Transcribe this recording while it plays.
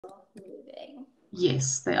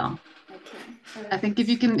Yes, they are. Okay, all I think right.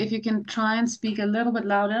 if you can try and speak a little bit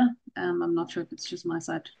louder. I'm not sure if it's just my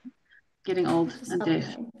side, getting old I'll just and up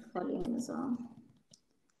deaf. my volume as well.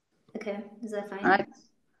 Okay, is that All fine? right.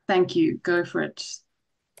 Thank you. Go for it.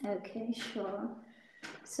 Okay, sure.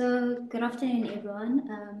 So, good afternoon,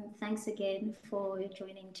 everyone. Thanks again for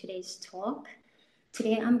joining today's talk.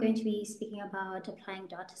 Today, I'm going to be speaking about applying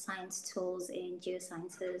data science tools in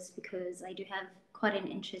geosciences because I do have quite an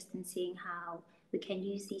interest in seeing how we can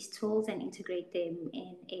use these tools and integrate them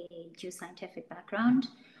in a geoscientific background.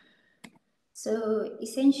 So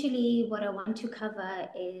essentially, what I want to cover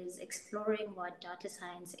is exploring what data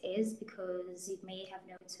science is because you may have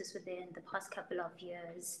noticed within the past couple of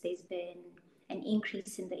years, there's been an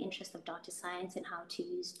increase in the interest of data science and how to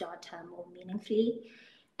use data more meaningfully.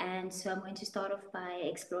 And so I'm going to start off by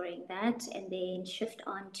exploring that and then shift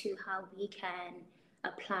on to how we can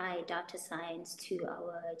apply data science to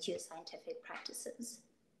our geoscientific practices.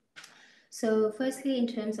 So, firstly, in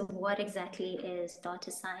terms of what exactly is data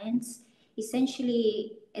science,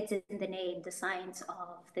 essentially it's in the name, the science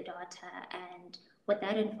of the data. And what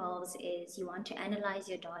that involves is you want to analyze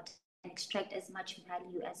your data and extract as much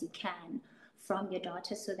value as you can from your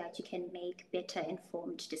data so that you can make better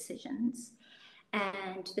informed decisions.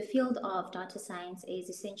 And the field of data science is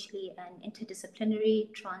essentially an interdisciplinary,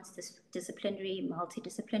 transdisciplinary,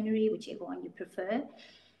 multidisciplinary, whichever one you prefer,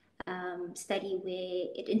 study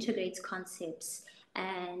where it integrates concepts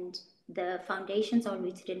and the foundations are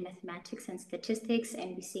rooted in mathematics and statistics,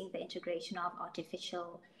 and we're seeing the integration of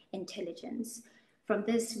artificial intelligence. From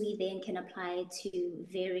this, we then can apply it to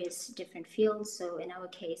various different fields. So, in our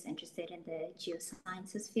case, interested in the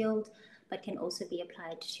geosciences field, but can also be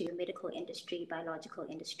applied to medical industry, biological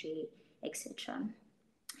industry, etc.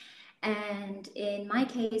 And in my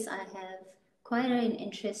case, I have quite an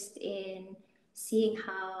interest in seeing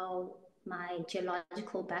how my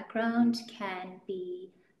geological background can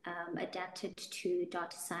be adapted to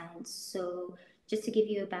data science. So, just to give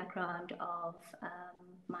you a background of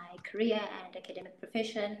my career and academic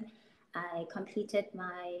profession, I completed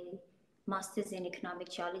my master's in economic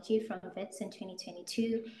geology from WITS in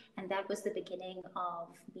 2022, and that was the beginning of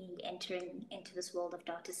me entering into this world of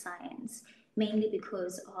data science, mainly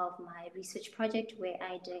because of my research project where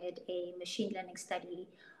I did a machine learning study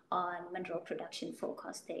on mineral production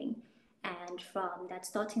forecasting. And from that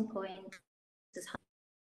starting point, this is how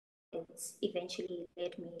it's eventually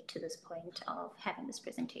led me to this point of having this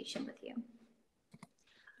presentation with you.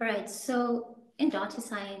 All right, so in data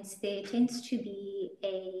science, there tends to be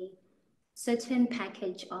a certain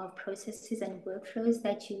package of processes and workflows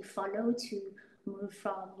that you follow to move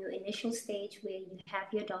from your initial stage where you have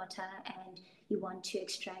your data and you want to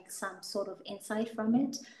extract some sort of insight from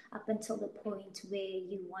it up until the point where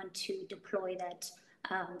you want to deploy that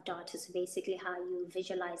data. So basically how you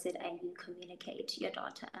visualize it and you communicate your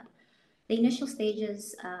data. The initial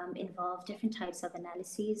stages involve different types of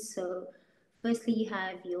analyses. So firstly, you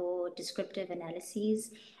have your descriptive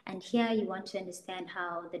analyses, and here you want to understand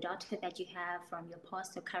how the data that you have from your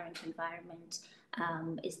past or current environment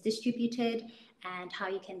is distributed and how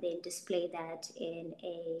you can then display that in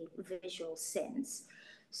a visual sense.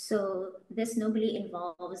 So this normally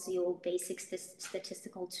involves your basic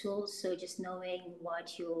statistical tools. So just knowing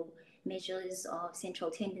what your measures of central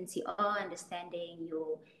tendency are, understanding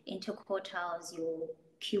your interquartiles, your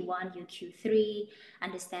Q1, your Q3,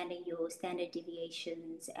 understanding your standard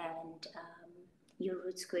deviations and your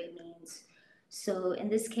root square means. So in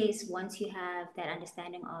this case, once you have that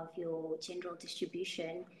understanding of your general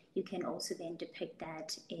distribution, you can also then depict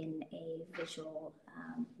that in a visual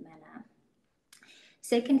manner.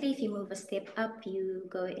 Secondly, if you move a step up, you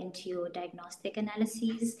go into your diagnostic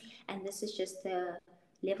analyses, and this is just the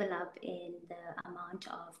level up in the amount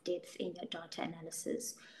of depth in your data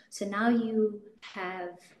analysis. So now you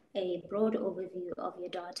have a broad overview of your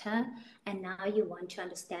data, and now you want to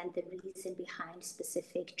understand the reason behind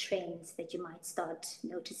specific trends that you might start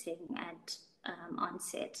noticing at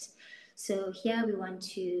onset. So here we want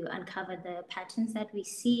to uncover the patterns that we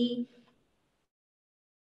see.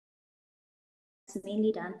 It's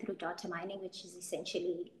mainly done through data mining, which is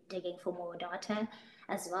essentially digging for more data,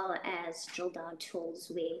 as well as drill down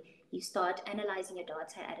tools where you start analyzing your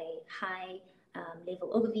data at a high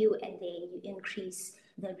level overview and then you increase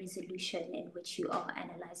the resolution in which you are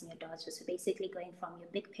analyzing your data. So basically going from your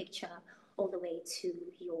big picture all the way to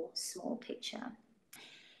your small picture.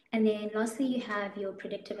 And then lastly, you have your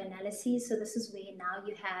predictive analysis. So this is where now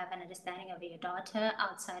you have an understanding of your data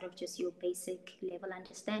outside of just your basic level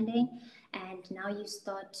understanding. And now you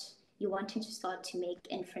wanting to start to make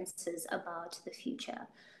inferences about the future.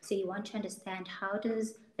 So you want to understand how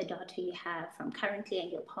does the data you have from currently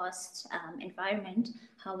and your past environment,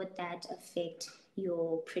 how would that affect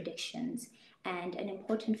your predictions? And an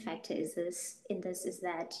important factor is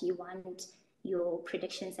that you want your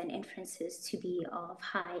predictions and inferences to be of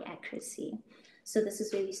high accuracy. So this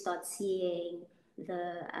is where we start seeing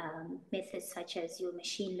the methods such as your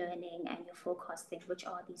machine learning and your forecasting, which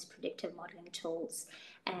are these predictive modeling tools.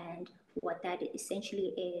 And what that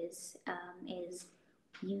essentially is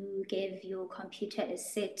you give your computer a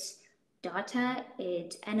set data,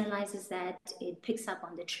 it analyzes that, it picks up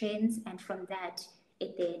on the trends, and from that,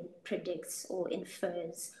 it then predicts or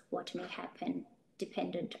infers what may happen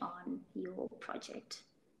dependent on your project.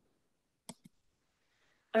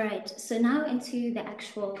 All right, so now into the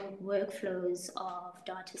actual workflows of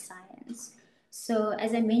data science. So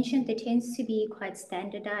as I mentioned, there tends to be quite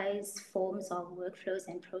standardized forms of workflows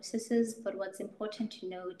and processes, but what's important to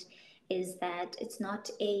note is that it's not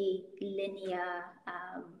a linear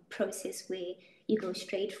process where you go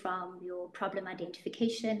straight from your problem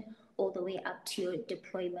identification all the way up to your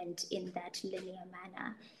deployment in that linear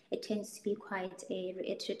manner. It tends to be quite a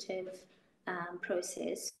reiterative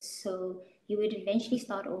process. So you would eventually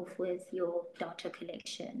start off with your data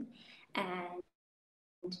collection.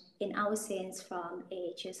 And in our sense, from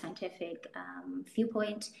a geoscientific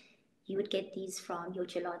viewpoint, you would get these from your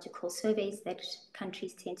geological surveys that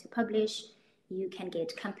countries tend to publish. You can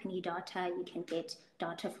get company data, you can get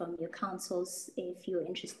data from your councils if you're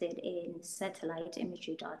interested in satellite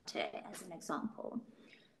imagery data, as an example.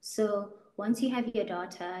 So once you have your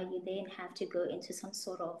data, you then have to go into some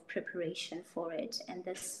sort of preparation for it. And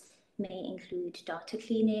this may include data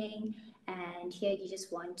cleaning. And here you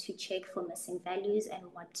just want to check for missing values and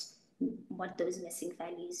what those missing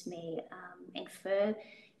values may infer.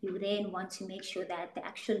 You then want to make sure that the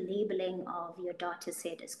actual labeling of your data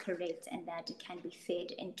set is correct and that it can be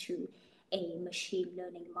fed into a machine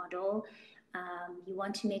learning model. You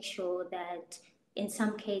want to make sure that in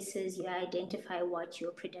some cases, you identify what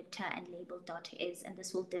your predictor and labeled data is, and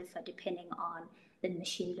this will differ depending on the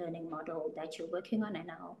machine learning model that you're working on,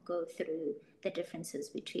 and I'll go through the differences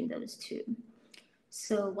between those two.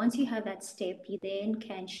 So once you have that step, you then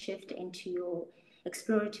can shift into your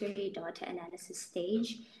exploratory data analysis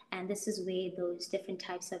stage, and this is where those different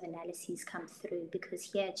types of analyses come through, because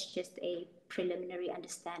here it's just a preliminary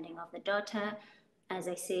understanding of the data, as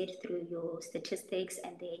I said, through your statistics,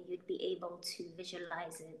 and then you'd be able to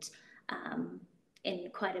visualize it in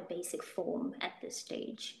quite a basic form at this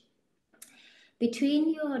stage.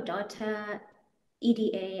 Between your data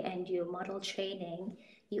EDA and your model training,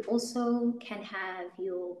 you also can have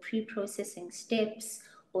your pre-processing steps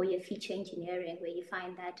or your feature engineering, where you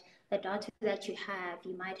find that the data that you have,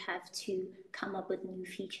 you might have to come up with new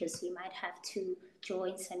features. So you might have to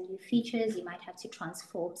join some new features, you might have to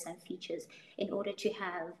transform some features in order to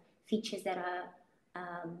have features that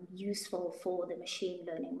are useful for the machine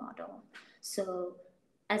learning model. So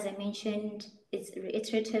as I mentioned, it's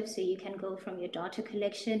reiterative, so you can go from your data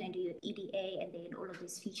collection and do your EDA and then all of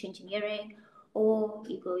this feature engineering, or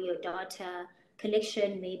you go your data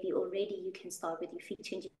collection, maybe already you can start with your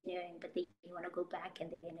feature engineering, but then you want to go back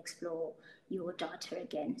and then explore your data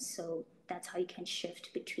again. So that's how you can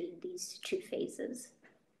shift between these two phases.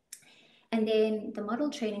 And then the model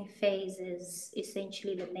training phase is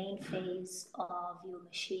essentially the main phase of your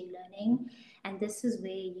machine learning. And this is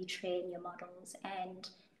where you train your models. And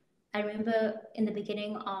I remember in the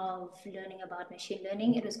beginning of learning about machine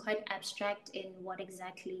learning, it was quite abstract in what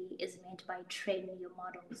exactly is meant by training your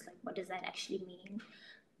models. Like, what does that actually mean?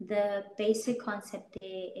 The basic concept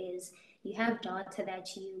there is you have data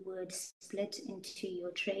that you would split into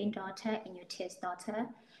your trained data and your test data,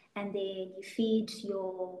 and then you feed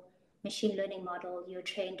your machine learning model your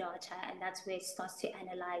trained data, and that's where it starts to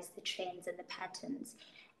analyze the trends and the patterns.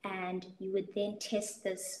 And you would then test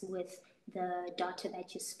this with the data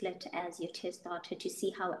that you split as your test data to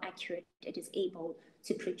see how accurate it is able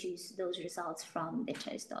to produce those results from the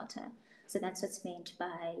test data. So that's what's meant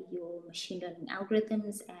by your machine learning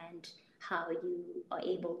algorithms and how you are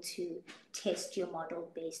able to test your model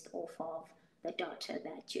based off of the data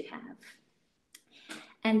that you have.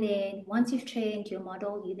 And then once you've trained your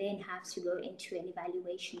model, you then have to go into an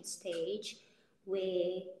evaluation stage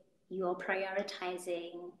where you're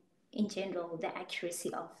prioritizing in general the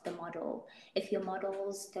accuracy of the model. If your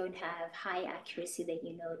models don't have high accuracy, then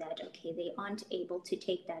you know that, okay, they aren't able to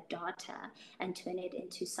take that data and turn it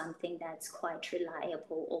into something that's quite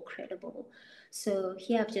reliable or credible. So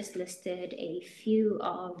here I've just listed a few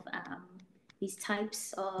of these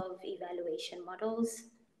types of evaluation models.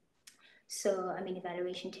 So,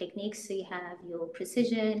 evaluation techniques. So you have your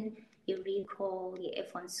precision, your recall, your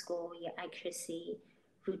F1 score, your accuracy,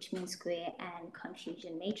 root mean square, and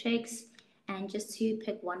confusion matrix. And just to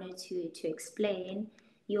pick one or two to explain,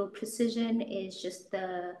 your precision is just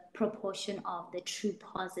the proportion of the true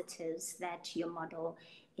positives that your model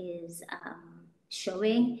is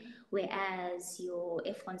showing, whereas your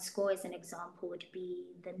F1 score, as an example, would be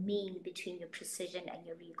the mean between your precision and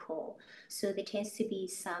your recall. So there tends to be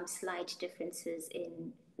some slight differences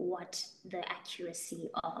in what the accuracy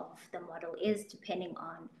of the model is, depending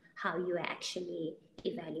on how you are actually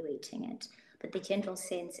evaluating it. But the general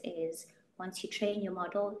sense is, once you train your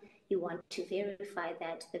model, you want to verify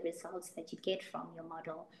that the results that you get from your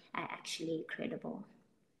model are actually credible.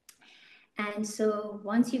 And so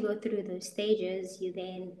once you go through those stages, you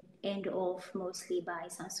then end off mostly by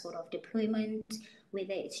some sort of deployment,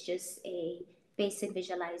 whether it's just a basic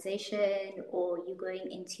visualization or you're going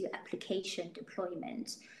into application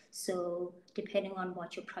deployment. So depending on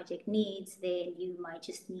what your project needs, then you might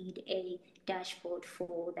just need a dashboard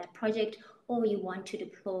for that project, or you want to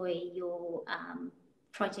deploy your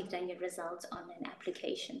project and your results on an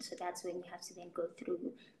application. So that's when you have to then go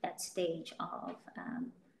through that stage of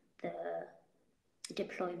the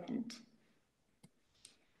deployment.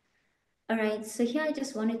 All right, so here I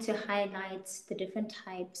just wanted to highlight the different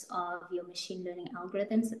types of your machine learning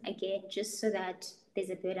algorithms, again, just so that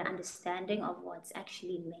there's a better understanding of what's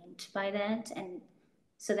actually meant by that, and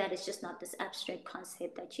so that it's just not this abstract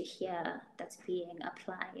concept that you hear that's being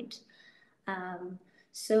applied.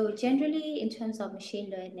 So generally, in terms of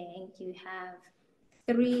machine learning, you have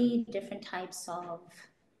three different types of,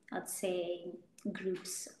 I'd say,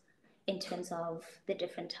 groups in terms of the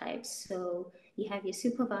different types. So you have your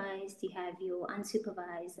supervised, you have your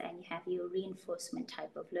unsupervised, and you have your reinforcement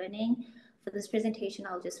type of learning. For this presentation,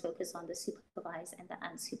 I'll just focus on the supervised and the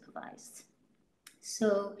unsupervised.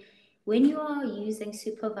 So when you are using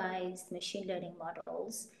supervised machine learning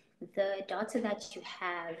models, the data that you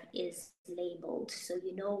have is labeled. So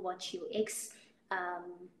you know what your X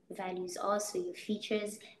values are, so your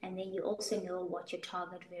features, and then you also know what your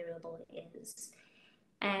target variable is.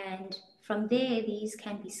 And from there, these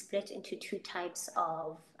can be split into two types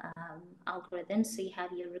of algorithms. So you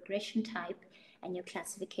have your regression type and your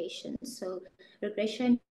classification. So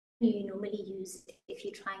regression you normally use if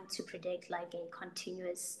you're trying to predict like a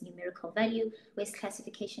continuous numerical value, whereas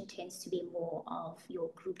classification tends to be more of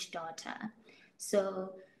your grouped data.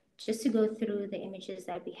 So just to go through the images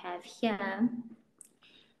that we have here,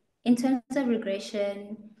 in terms of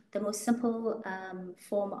regression, the most simple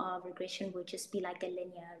form of regression would just be like a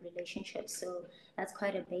linear relationship. So that's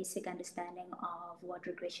quite a basic understanding of what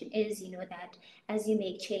regression is. You know that as you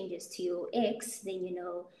make changes to your X, then you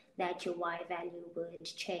know that your Y value would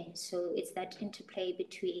change. So it's that interplay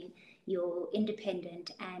between your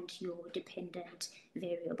independent and your dependent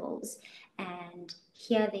variables. And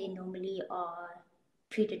here they normally are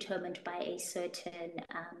predetermined by a certain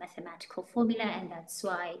mathematical formula, and that's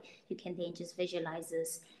why you can then just visualize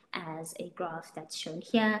this as a graph that's shown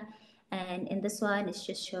here. And in this one, it's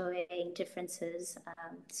just showing differences.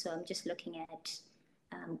 So I'm just looking at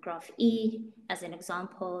graph E as an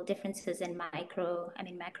example, differences in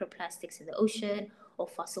microplastics in the ocean, or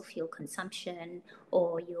fossil fuel consumption,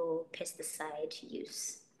 or your pesticide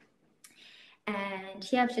use. And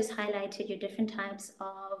here I've just highlighted your different types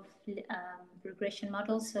of regression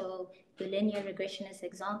models. So your linear regression as an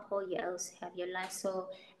example, you also have your Lasso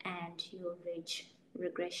and your ridge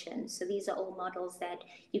regression. So these are all models that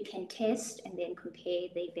you can test and then compare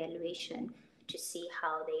the evaluation to see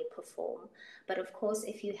how they perform. But of course,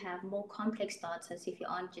 if you have more complex data, so if you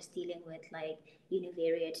aren't just dealing with like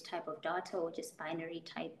univariate type of data or just binary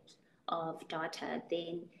types of data,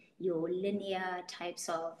 then your linear types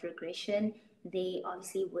of regression, they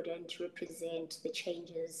obviously wouldn't represent the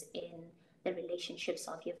changes in the relationships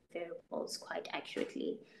of your variables quite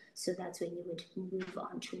accurately. So that's when you would move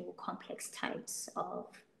on to more complex types of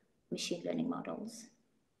machine learning models.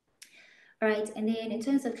 All right, and then in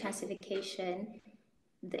terms of classification,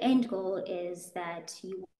 the end goal is that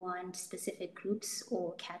you want specific groups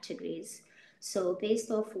or categories. So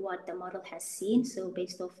based off what the model has seen, so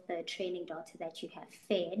based off the training data that you have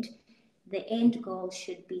fed, the end goal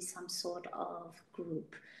should be some sort of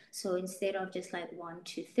group. So instead of just like 1,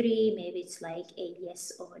 2, 3, maybe it's like a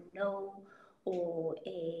yes or a no, or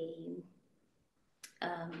a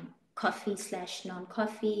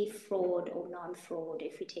coffee/non-coffee, fraud or non-fraud,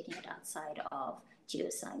 if you're taking it outside of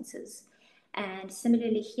geosciences. And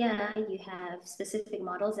similarly here, you have specific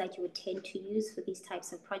models that you would tend to use for these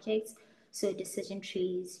types of projects. So decision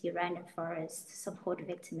trees, your random forest, support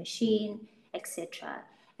vector machine, etc.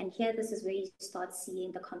 And here, this is where you start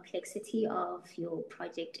seeing the complexity of your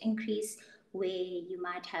project increase, where you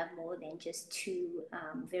might have more than just two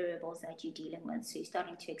variables that you're dealing with. So you're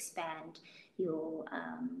starting to expand your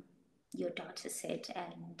data set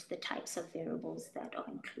and the types of variables that are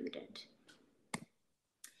included.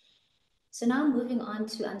 So now moving on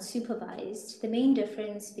to unsupervised, the main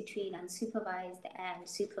difference between unsupervised and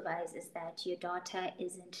supervised is that your data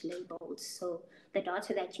isn't labeled. So the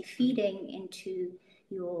data that you're feeding into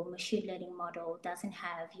your machine learning model doesn't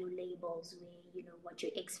have your labels where you know what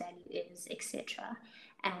your X value is, etc.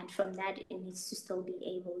 And from that, it needs to still be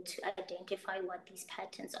able to identify what these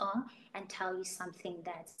patterns are and tell you something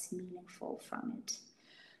that's meaningful from it.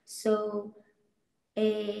 So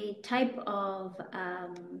a type of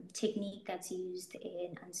technique that's used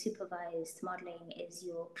in unsupervised modeling is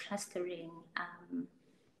your clustering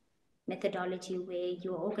methodology, where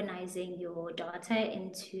you're organizing your data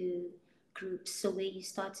into groups. So where you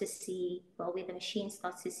start to see, well, where the machine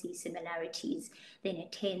starts to see similarities, then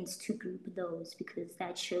it tends to group those because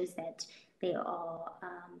that shows that there are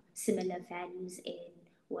similar values in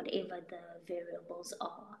whatever the variables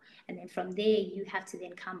are. And then from there, you have to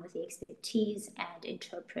then come with the expertise and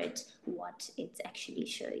interpret what it's actually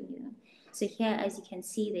showing you. So here, as you can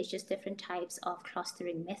see, there's just different types of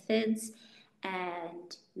clustering methods.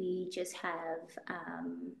 And we just have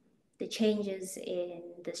the changes in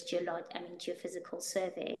this geophysical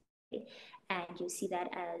survey. And you see that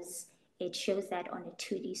as it shows that on a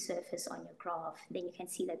 2D surface on your graph, then you can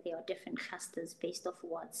see that there are different clusters based off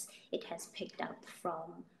what it has picked up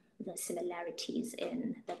from the similarities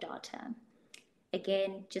in the data.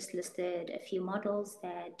 Again, just listed a few models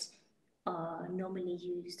that are normally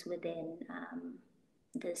used within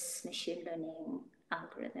this machine learning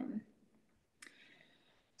algorithm.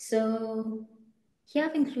 So here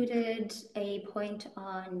I've included a point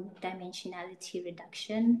on dimensionality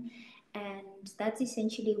reduction, and that's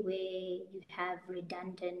essentially where you have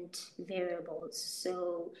redundant variables.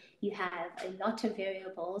 So you have a lot of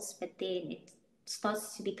variables, but then it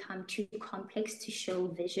starts to become too complex to show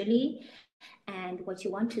visually. And what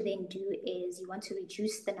you want to then do is you want to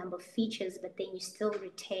reduce the number of features, but then you still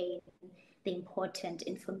retain the important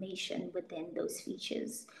information within those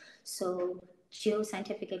features. So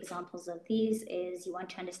geoscientific examples of these is you want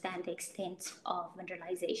to understand the extent of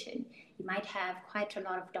mineralization. You might have quite a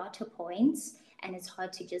lot of data points and it's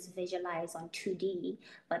hard to just visualize on 2D,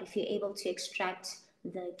 but if you're able to extract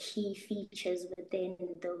the key features within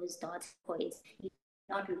those data points, you're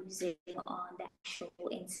not losing on the actual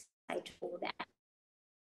insight or the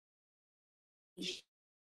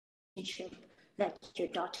relationship that your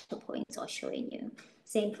data points are showing you.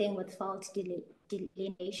 Same thing with fault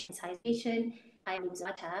delineation, citation,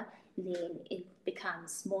 data, then it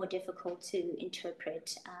becomes more difficult to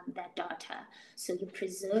interpret that data. So you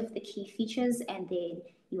preserve the key features and then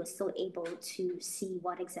you are still able to see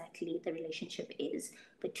what exactly the relationship is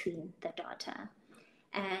between the data.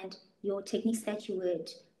 And your techniques that you would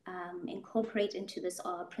incorporate into this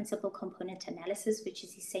are principal component analysis, which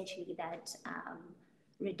is essentially that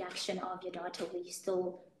reduction of your data where you're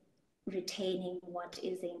still retaining what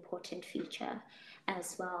is the important feature,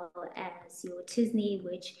 as well as your TISNI,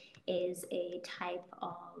 which is a type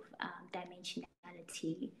of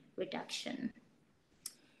dimensionality reduction.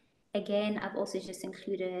 Again, I've also just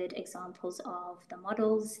included examples of the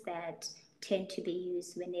models that tend to be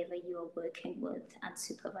used whenever you are working with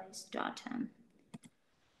unsupervised data.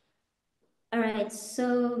 All right,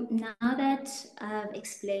 so now that I've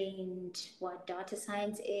explained what data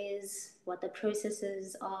science is, what the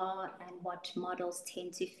processes are, and what models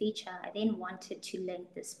tend to feature, I then wanted to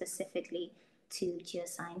link this specifically to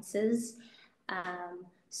geosciences.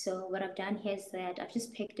 So what I've done here is that I've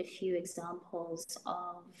just picked a few examples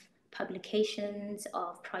of publications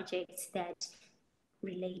of projects that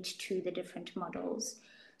relate to the different models.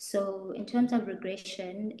 So in terms of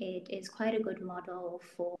regression, it is quite a good model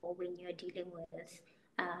for when you're dealing with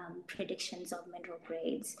predictions of mineral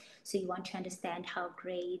grades. So you want to understand how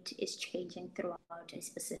grade is changing throughout a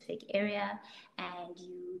specific area, and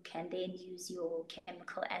you can then use your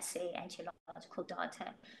chemical assay and geological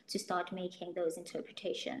data to start making those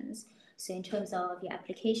interpretations. So in terms of your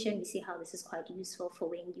application, you see how this is quite useful for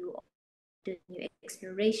when you doing your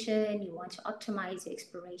exploration, you want to optimize your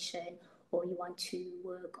exploration, or you want to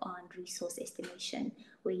work on resource estimation,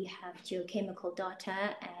 where you have geochemical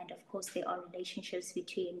data, and of course there are relationships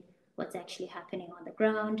between what's actually happening on the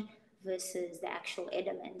ground versus the actual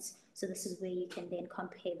elements. So this is where you can then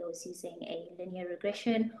compare those using a linear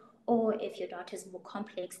regression, or if your data is more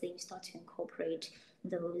complex, then you start to incorporate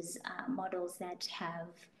those models that have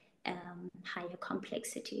higher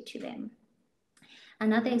complexity to them.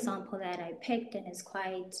 Another example that I picked and is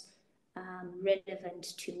quite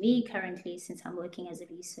relevant to me currently, since I'm working as a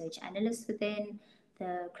research analyst within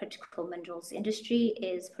the critical minerals industry,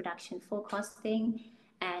 is production forecasting.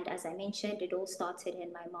 And as I mentioned, it all started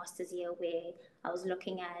in my master's year where I was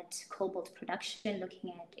looking at cobalt production, looking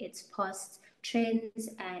at its past trends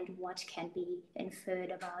and what can be inferred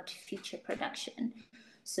about future production.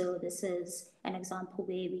 So this is an example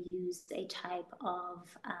where we used a type of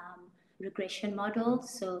regression model,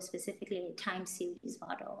 so specifically a time series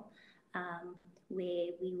model, where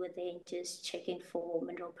we were then just checking for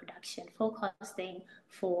mineral production forecasting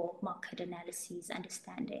for market analyses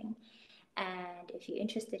understanding. And if you're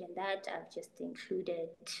interested in that, I've just included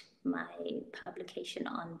my publication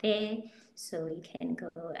on there, so you can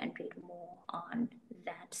go and read more on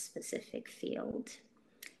that specific field.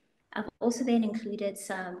 I've also then included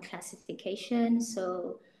some classification,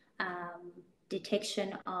 so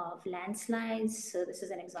detection of landslides. So this is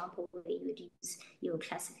an example where you would use your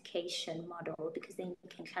classification model, because then you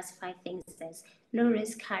can classify things as low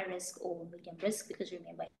risk, high risk, or medium risk, because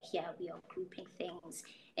remember here we are grouping things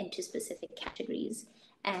into specific categories.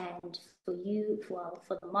 And for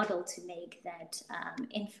the model to make that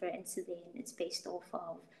inference, then it's based off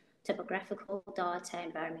of topographical data,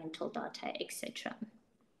 environmental data, etc.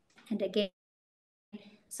 And again,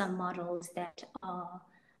 some models that are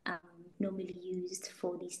normally used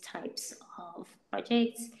for these types of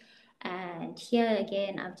projects. And here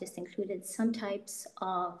again, I've just included some types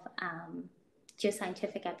of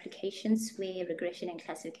geoscientific applications where regression and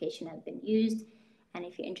classification have been used. And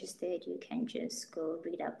if you're interested, you can just go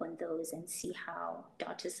read up on those and see how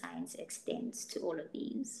data science extends to all of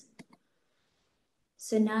these.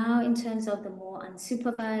 So now in terms of the more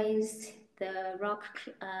unsupervised,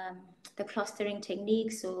 the clustering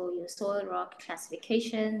techniques, or your soil rock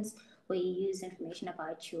classifications, where you use information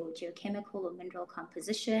about your geochemical or mineral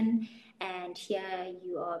composition. And here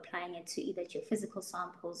you are applying it to either geophysical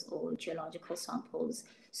samples or geological samples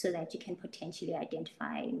so that you can potentially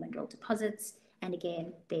identify mineral deposits. And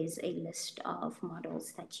again, there's a list of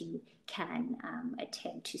models that you can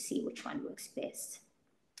attempt to see which one works best.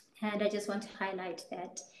 And I just want to highlight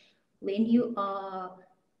that when you are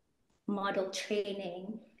model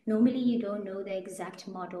training, normally you don't know the exact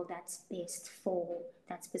model that's best for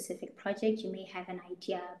that specific project. You may have an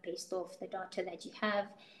idea based off the data that you have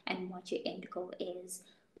and what your end goal is.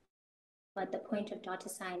 But the point of data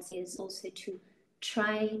science is also to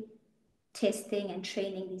try testing and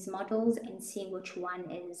training these models and seeing which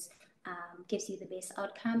one is gives you the best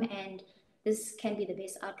outcome. And this can be the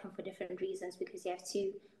best outcome for different reasons, because you have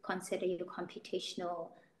to consider your computational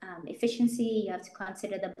efficiency, you have to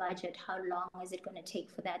consider the budget, how long is it going to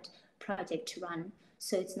take for that project to run.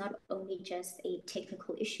 So it's not only just a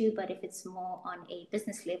technical issue, but if it's more on a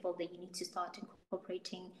business level, then you need to start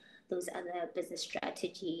incorporating those other business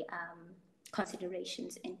strategy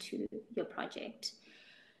considerations into your project.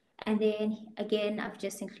 And then again, I've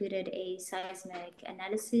just included a seismic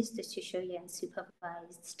analysis just to show you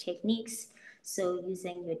unsupervised techniques. So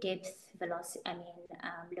using your depth, velocity,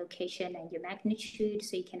 location and your magnitude,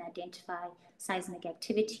 so you can identify seismic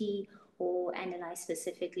activity or analyze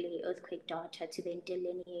specifically earthquake data to then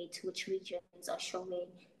delineate which regions are showing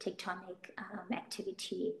tectonic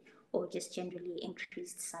activity or just generally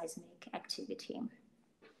increased seismic activity.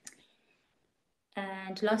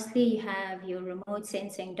 And lastly, you have your remote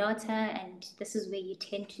sensing data, and this is where you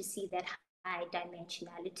tend to see that high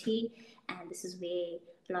dimensionality, and this is where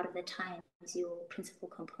a lot of the times your principal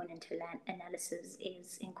component analysis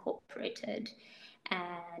is incorporated.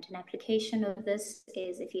 And an application of this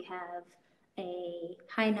is if you have a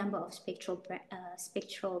high number of spectral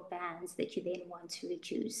bands that you then want to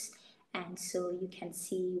reduce, and so you can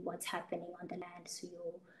see what's happening on the land, so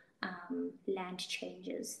your land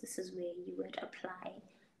changes. This is where you would apply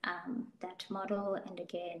that model. And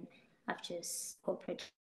again, I've just incorporated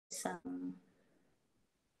some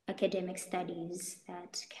academic studies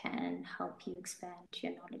that can help you expand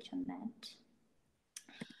your knowledge on that.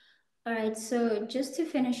 All right, so just to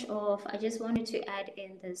finish off, I just wanted to add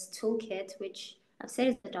in this toolkit, which I've said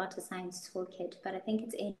is a data science toolkit, but I think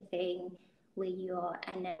it's anything where you are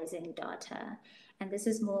analyzing data. And this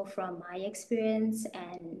is more from my experience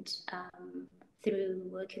and through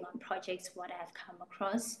working on projects, what I've come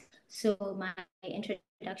across. So my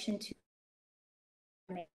introduction to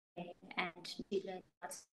and data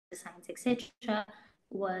science, etc.,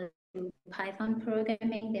 was through Python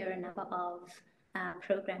programming. There are a number of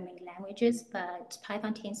programming languages, but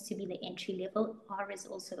Python tends to be the entry level. R is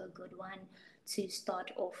also a good one to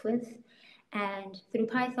start off with. And through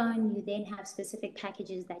Python, you then have specific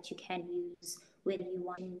packages that you can use whether you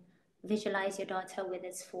want to visualize your data, whether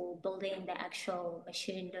it's for building the actual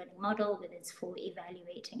machine learning model, whether it's for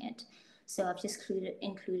evaluating it. So I've just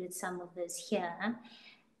included some of those here.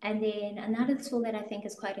 And then another tool that I think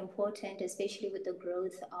is quite important, especially with the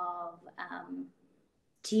growth of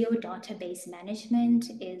geodatabase management,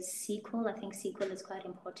 is SQL. I think SQL is quite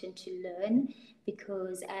important to learn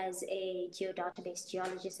because as a geodatabase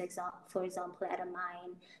geologist, for example, at a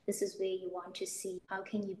mine, this is where you want to see how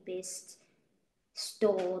can you best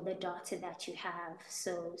store the data that you have.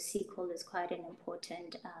 So SQL is quite an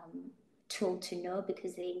important tool to know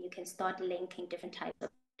because then you can start linking different types of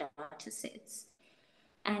data sets.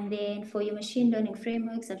 And then for your machine learning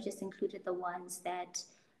frameworks, I've just included the ones that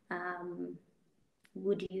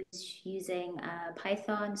would use using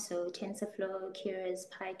Python, so TensorFlow, Keras,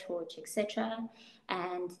 PyTorch, etc.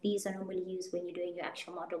 And these are normally used when you're doing your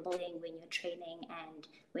actual model building, when you're training, and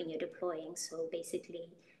when you're deploying. So basically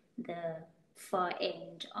the far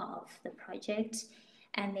end of the project.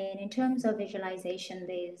 And then in terms of visualization,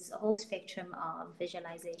 there's a whole spectrum of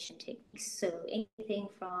visualization techniques. So anything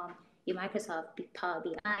from your Microsoft Power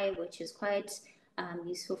BI, which is quite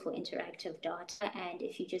useful for interactive data. And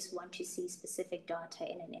if you just want to see specific data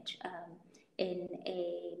in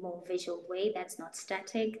a more visual way that's not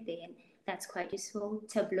static, then that's quite useful.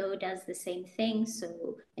 Tableau does the same thing.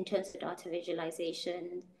 So in terms of data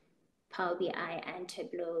visualization, Power BI and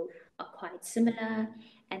Tableau are quite similar.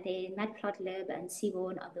 And then Matplotlib and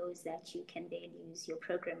Seaborn are those that you can then use your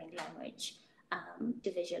programming language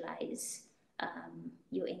to visualize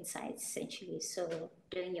your insights, essentially. So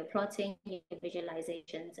doing your plotting, your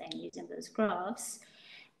visualizations, and using those graphs.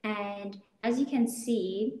 And as you can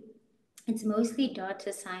see, it's mostly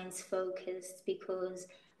data science focused because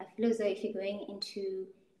I feel as though if you're going into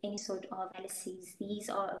any sort of analyses, these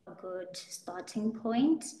are a good starting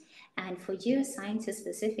point. And for geosciences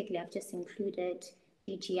specifically, I've just included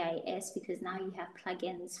GIS because now you have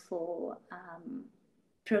plugins for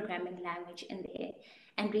programming language in there.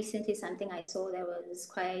 And recently, something I saw that was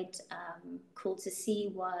quite cool to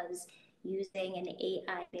see was using an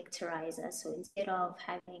AI vectorizer. So instead of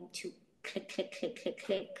having to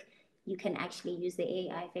click, you can actually use the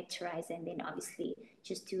AI vectorizer and then obviously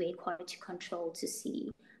just do a quality control to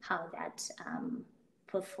see how that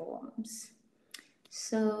performs.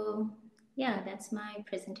 So yeah, that's my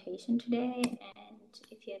presentation today. And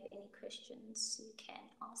if you have any questions, you can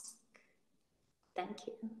ask. Thank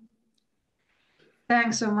you.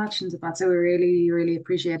 Thanks so much, Ntebatse. We really, really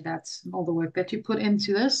appreciate that, all the work that you put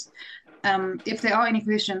into this. If there are any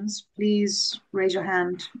questions, please raise your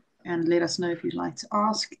hand and let us know if you'd like to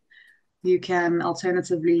ask. You can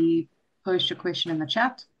alternatively post your question in the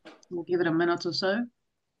chat. We'll give it a minute or so.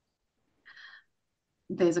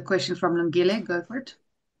 There's a question from Lungile. Go for it.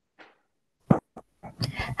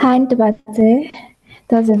 Hi, Ntebatse.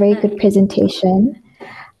 That was a very good presentation.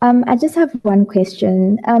 I just have one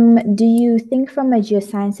question. Do you think from a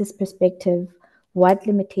geosciences perspective, what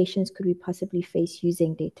limitations could we possibly face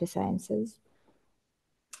using data sciences?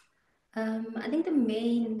 I think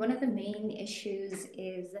one of the main issues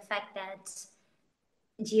is the fact that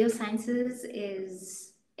geosciences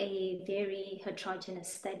is a very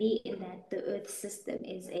heterogeneous study in that the Earth system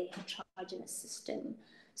is a heterogeneous system.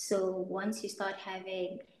 So once you start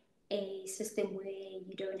having a system where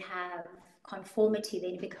you don't have conformity,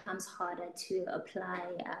 then it becomes harder to apply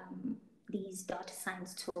these data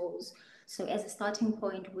science tools. So as a starting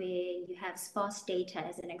point where you have sparse data,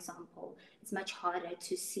 as an example, it's much harder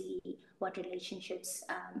to see what relationships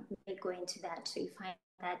may go into that. So you find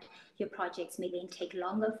that your projects may then take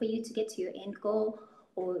longer for you to get to your end goal,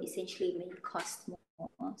 or essentially may cost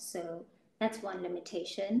more. So that's one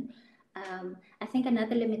limitation. I think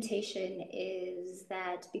another limitation is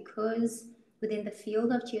that because within the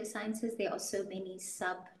field of geosciences, there are so many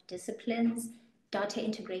sub-disciplines, data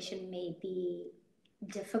integration may be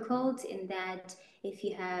difficult in that if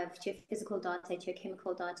you have geophysical data,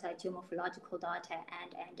 geochemical data, geomorphological data,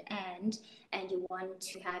 and you want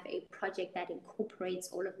to have a project that incorporates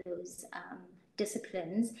all of those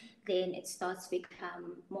disciplines, then it starts to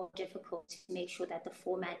become more difficult to make sure that the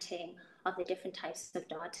formatting of the different types of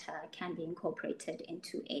data can be incorporated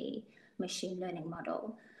into a machine learning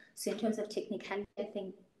model. So in terms of technicality, I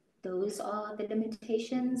think those are the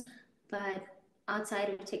limitations, but outside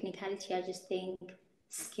of technicality, I just think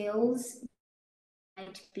skills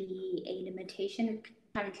might be a limitation. It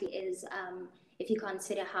currently is, if you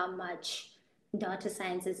consider how much data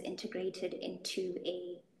science is integrated into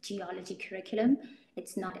a geology curriculum,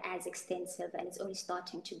 it's not as extensive and it's only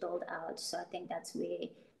starting to build out. So I think that's where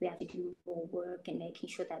we have to do more work in making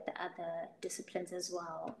sure that the other disciplines as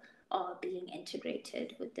well are being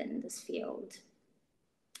integrated within this field.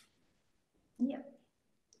 Yeah.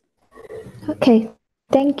 Okay,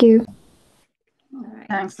 thank you. All right.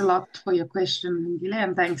 Thanks a lot for your question, Ngile,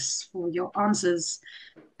 and thanks for your answers.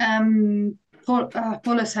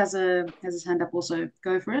 Paulus has his hand up also.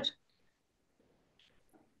 Go for it.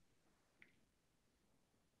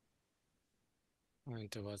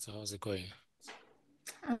 Ntebatse, how's it going?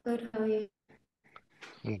 I'm good. How are you?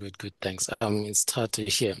 I'm good, good, thanks. It's hard to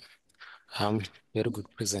hear. Very good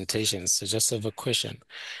presentation. So just have a question.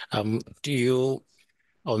 Do you,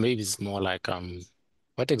 or maybe it's more like,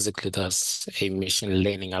 what exactly does a machine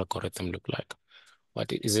learning algorithm look like?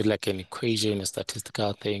 What is it, like an equation, a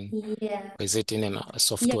statistical thing, Yeah. or is it in a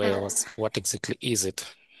software, Yeah. or what exactly is it?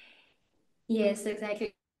 Yes,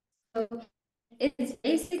 exactly. So it's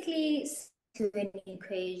basically to an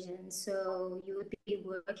equation. So you would be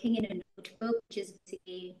working in a notebook, which is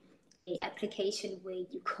basically a application where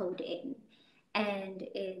you code in. And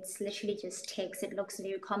it's literally just text. It looks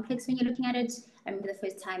very complex when you're looking at it. I remember the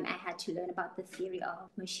first time I had to learn about the theory of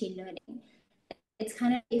machine learning. It's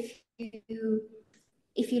kind of if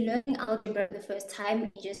you're learning algebra the first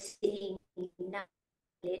time, you're just seeing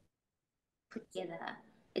put together.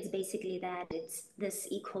 It's basically that it's this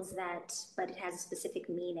equals that, but it has a specific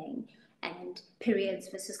meaning. And periods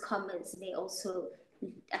versus commas, they also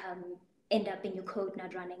end up in your code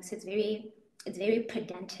not running. So it's very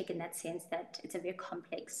pedantic in that sense that it's a very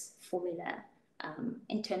complex formula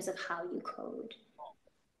in terms of how you code.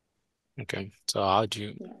 Okay, so how do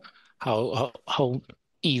you, Yeah. how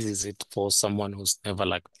easy is it for someone who's never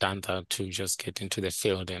like done that to just get into the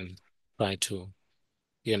field and try to,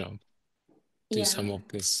 you know, do Yeah. some of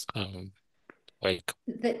this work?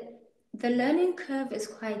 The learning curve is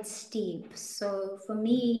quite steep. So for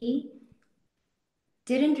me,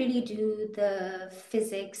 didn't really do the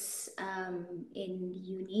physics in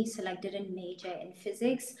uni, so like didn't major in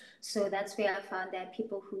physics. So that's where I found that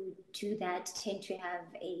people who do that tend to have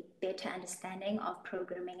a better understanding of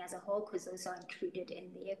programming as a whole because those are included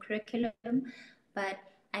in their curriculum. But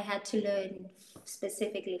I had to learn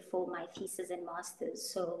specifically for my thesis and masters.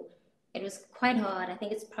 So it was quite hard. I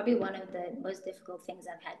think it's probably one of the most difficult things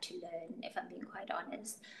I've had to learn, if I'm being quite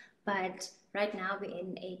honest. But right now we're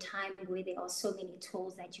in a time where there are so many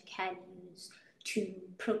tools that you can use to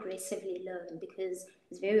progressively learn because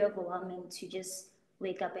it's very overwhelming to just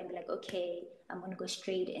wake up and be like, okay, I'm going to go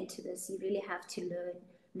straight into this. You really have to learn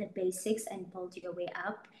the basics and build your way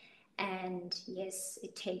up. And yes,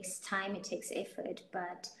 it takes time, it takes effort,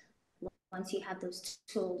 but once you have those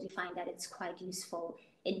tools, you find that it's quite useful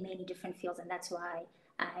in many different fields. And that's why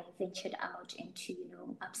I ventured out into,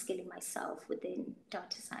 upskilling myself within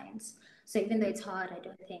data science. So even though it's hard, I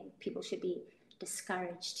don't think people should be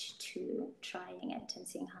discouraged to trying it and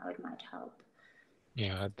seeing how it might help.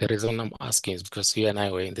 Yeah, the reason I'm asking is because you and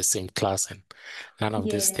I were in the same class and none of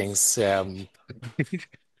these Yes. things, none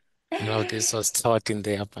of this was taught in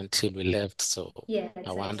there up until we left. So Yeah,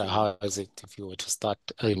 I wonder exactly. how is it if you were to start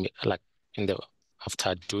like in the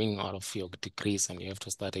after doing all of your degrees and you have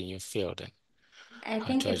to start a new field and I how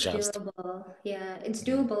think to it's adjust. doable. Yeah, it's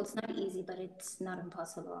Mm. doable. It's not easy, but it's not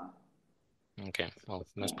impossible. Okay, well,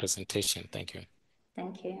 nice Yeah. presentation. Thank you.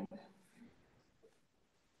 Thank you.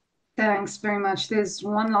 Thanks very much. There's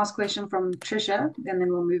one last question from Trisha, and then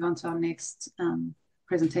we'll move on to our next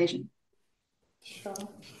presentation. Sure.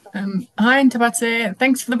 Hi, Ntebatse.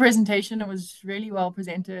 Thanks for the presentation. It was really well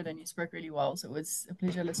presented and you spoke really well. So it was a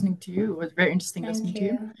pleasure listening to you. It was very interesting listening to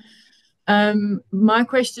you. My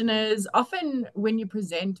question is, often when you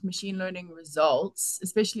present machine learning results,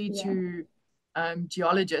 especially to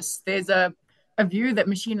geologists, there's a view that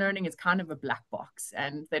machine learning is kind of a black box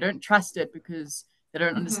and they don't trust it because they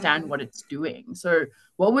don't understand what it's doing. So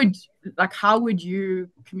how would you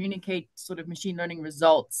communicate sort of machine learning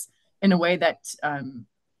results in a way that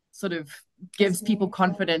sort of gives people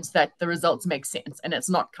confidence that the results make sense and it's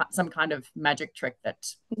not some kind of magic trick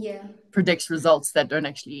that predicts results that don't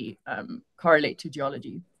actually correlate to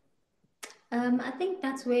geology? I think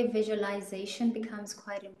that's where visualization becomes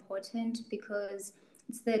quite important because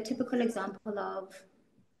it's the typical example of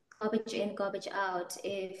garbage in, garbage out.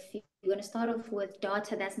 If you're going to start off with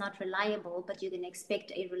data that's not reliable, but you're going to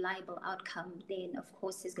expect a reliable outcome, then of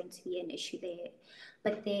course there's going to be an issue there.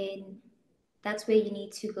 But then that's where you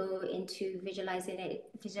need to go into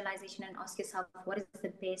visualization and ask yourself, what is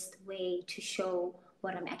the best way to show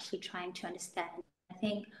what I'm actually trying to understand? I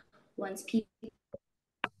think once people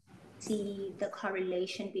see the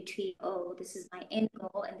correlation between, oh, this is my end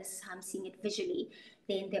goal and this is how I'm seeing it visually,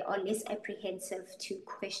 then they are less apprehensive to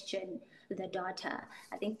question the data.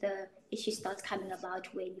 I think the issue starts coming about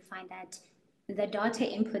when you find that the data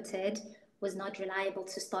inputted was not reliable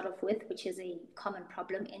to start off with, which is a common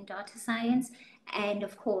problem in data science. And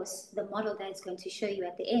of course, the model that it's going to show you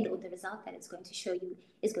at the end, or the result that it's going to show you,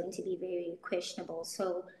 is going to be very questionable.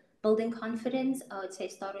 So building confidence, I would say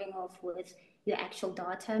starting off with your actual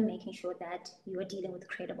data, making sure that you are dealing with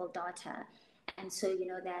credible data. And so you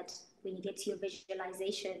know that when you get to your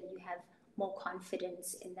visualization, you have more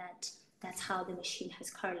confidence in that that's how the machine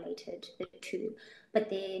has correlated the two. But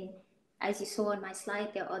then, as you saw on my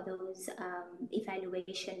slide, there are those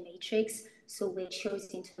evaluation matrix, so where it shows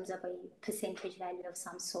in terms of a percentage value of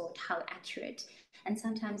some sort, how accurate. And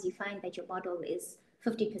sometimes you find that your model is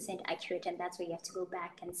 50% accurate, and that's where you have to go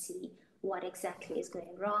back and see what exactly is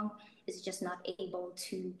going wrong. Is just not able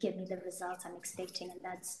to give me the results I'm expecting, and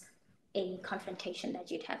that's a confrontation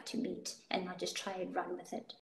that you'd have to meet and not just try and run with it.